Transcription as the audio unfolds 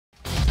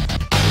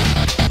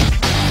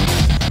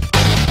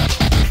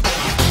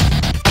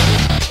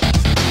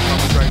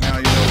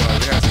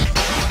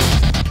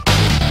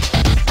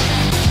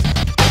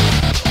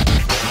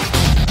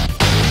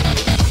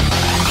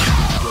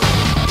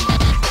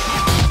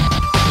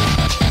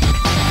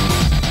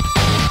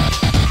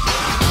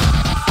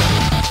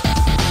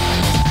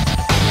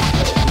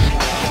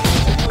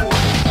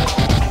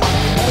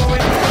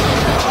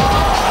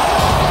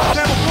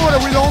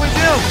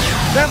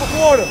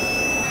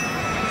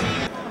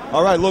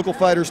All right, Local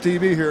Fighterz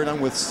TV here, and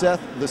I'm with Seth,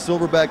 the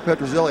Silverback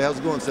Petruzelli. How's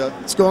it going, Seth?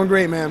 It's going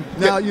great, man.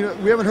 Now, you know,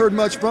 we haven't heard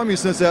much from you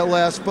since that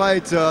last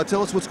fight.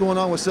 Tell us what's going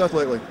on with Seth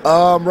lately.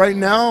 Right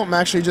now, I'm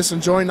actually just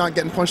enjoying not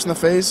getting punched in the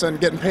face and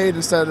getting paid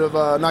instead of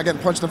not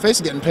getting punched in the face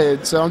and getting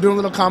paid. So I'm doing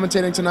a little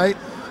commentating tonight.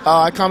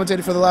 I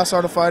commentated for The Last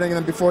Art of Fighting, and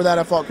then before that,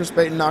 I fought Chris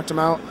Payton, knocked him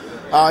out.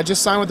 I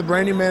just signed with the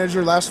brand new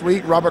manager last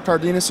week, Robert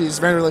Cardenas. He's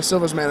Vanderlei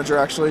Silva's manager,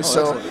 actually.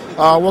 So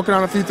working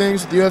on a few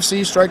things with the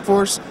UFC,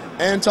 Strikeforce,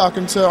 and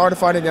talking to Art of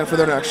Fighting again for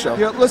their next show.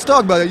 Yeah, let's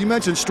talk about it. You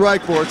mentioned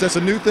Strikeforce. That's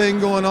a new thing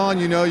going on.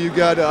 You know, you've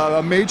got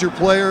a major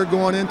player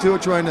going into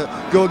it, trying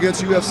to go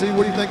against UFC.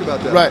 What do you think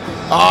about that? Right.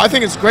 I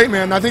think it's great,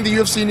 man. I think the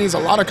UFC needs a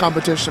lot of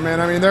competition, man.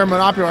 I mean, they're a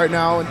monopoly right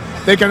now,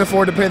 and they can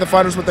afford to pay the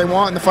fighters what they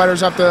want, and the fighters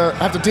have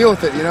to deal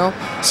with it, you know?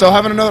 So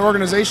having another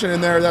organization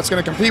in there that's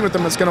going to compete with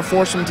them, it's going to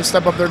force them to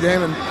step up their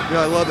game. And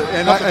yeah, I love it.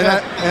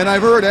 And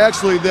I've heard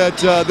actually that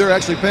they're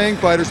actually paying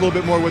fighters a little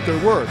bit more what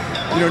they're worth.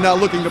 You know, not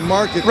looking to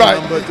market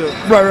them, but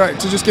right,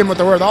 to just give them what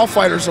they're worth. All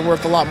fighters are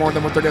worth a lot more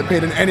than what they're getting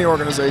paid in any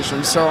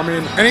organization. So I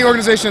mean, any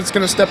organization that's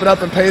going to step it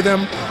up and pay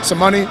them some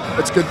money,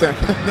 it's a good thing.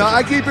 Now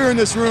I keep hearing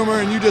this rumor,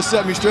 and you just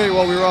set me straight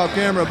while we were off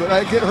camera. But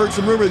I heard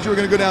some rumor that you were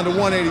going to go down to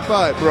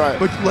 185. Right.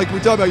 But like we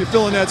talked about, you're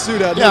filling that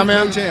suit out. Yeah,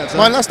 man. No chance. Huh?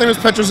 My last name is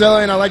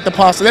Petruzelli, and I like the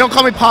pasta. They don't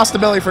call me Pasta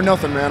Belly for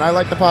nothing, man. I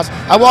like the pasta.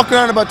 I walk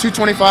around about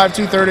 225,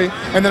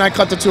 230, and then I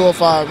cut to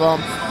 205.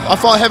 I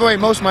fought heavyweight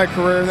most of my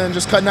career, and then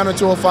just cutting down to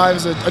 205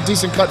 is a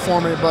decent cut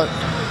for me, but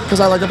because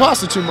I like the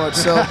pasta too much.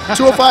 So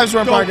 205 is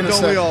where I'm probably going to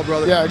stay. Don't we all,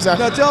 brother? Yeah,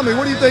 exactly. Now tell me,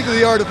 what do you think of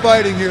the Art of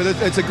Fighting here?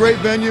 It's a great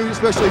venue,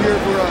 especially here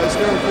for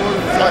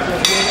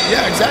Florida.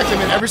 Yeah, exactly,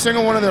 man. Every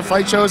single one of their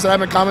fight shows that I've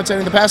been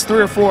commentating, the past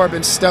 3 or 4 have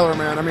been stellar,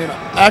 man. I mean,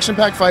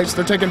 action-packed fights.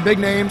 They're taking big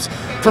names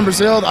from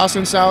Brazil, the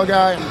Austin Sal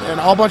guy, and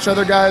a whole bunch of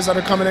other guys that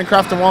are coming in,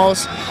 Crafton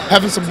Wallace,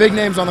 having some big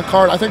names on the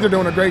card. I think they're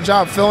doing a great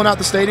job filling out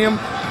the stadium,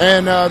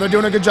 and they're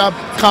doing a good job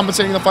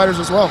compensating the fighters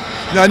as well.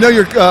 Now, I know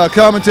you're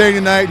commentating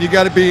tonight, and you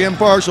got to be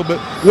impartial, but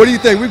what do you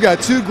think? We've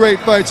got 2 great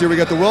fights here. We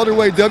got the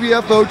welterweight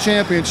WFO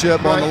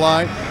championship on the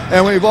line,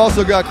 and we've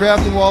also got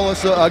Crafton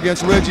Wallace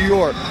against Reggie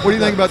Orr. What do you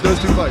think about those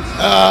 2 fights?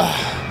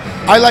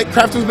 I like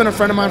Crafton's been a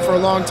friend of mine for a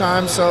long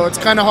time, so it's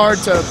kind of hard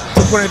to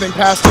put anything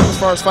past him as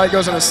far as fight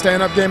goes. In a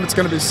stand-up game, it's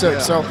going to be sick. Yeah.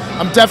 So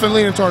I'm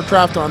definitely leaning toward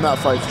Crafton on that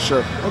fight for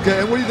sure.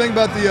 Okay, and what do you think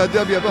about the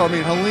WFO? I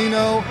mean,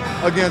 Heleno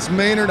against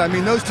Maynard. I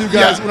mean, those 2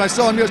 guys, when I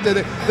saw them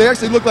yesterday, they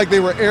actually looked like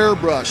they were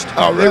airbrushed.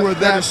 Oh, really? They were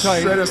that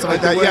tight.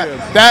 Like that.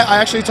 Yeah, that I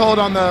actually told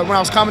when I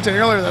was commentating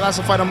earlier that's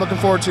the fight I'm looking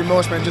forward to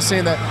most, man. Just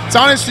seeing that. It's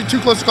honestly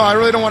too close to call. I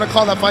really don't want to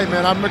call that fight,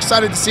 man. I'm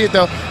excited to see it,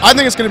 though. I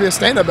think it's going to be a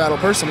stand-up battle,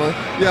 personally.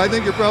 Yeah, I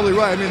think you're probably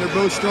right. I mean, they're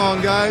both strong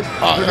guys.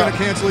 They're going to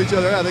cancel each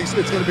other out. I think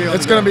it's going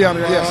to be on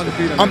the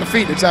feet. On the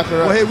feet, exactly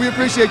right. Well, hey, we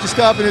appreciate you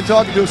stopping and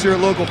talking to us here at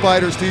Local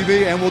Fighterz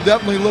TV, and we'll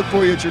definitely look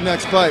for you at your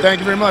next fight. Thank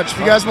you very much. If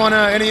you guys want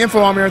any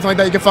info on me or anything like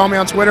that, you can follow me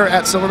on Twitter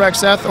at Silverback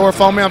Seth, or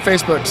follow me on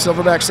Facebook,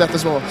 Silverback Seth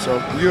as well. So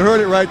you heard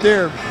it right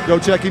there. Go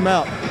check him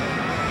out.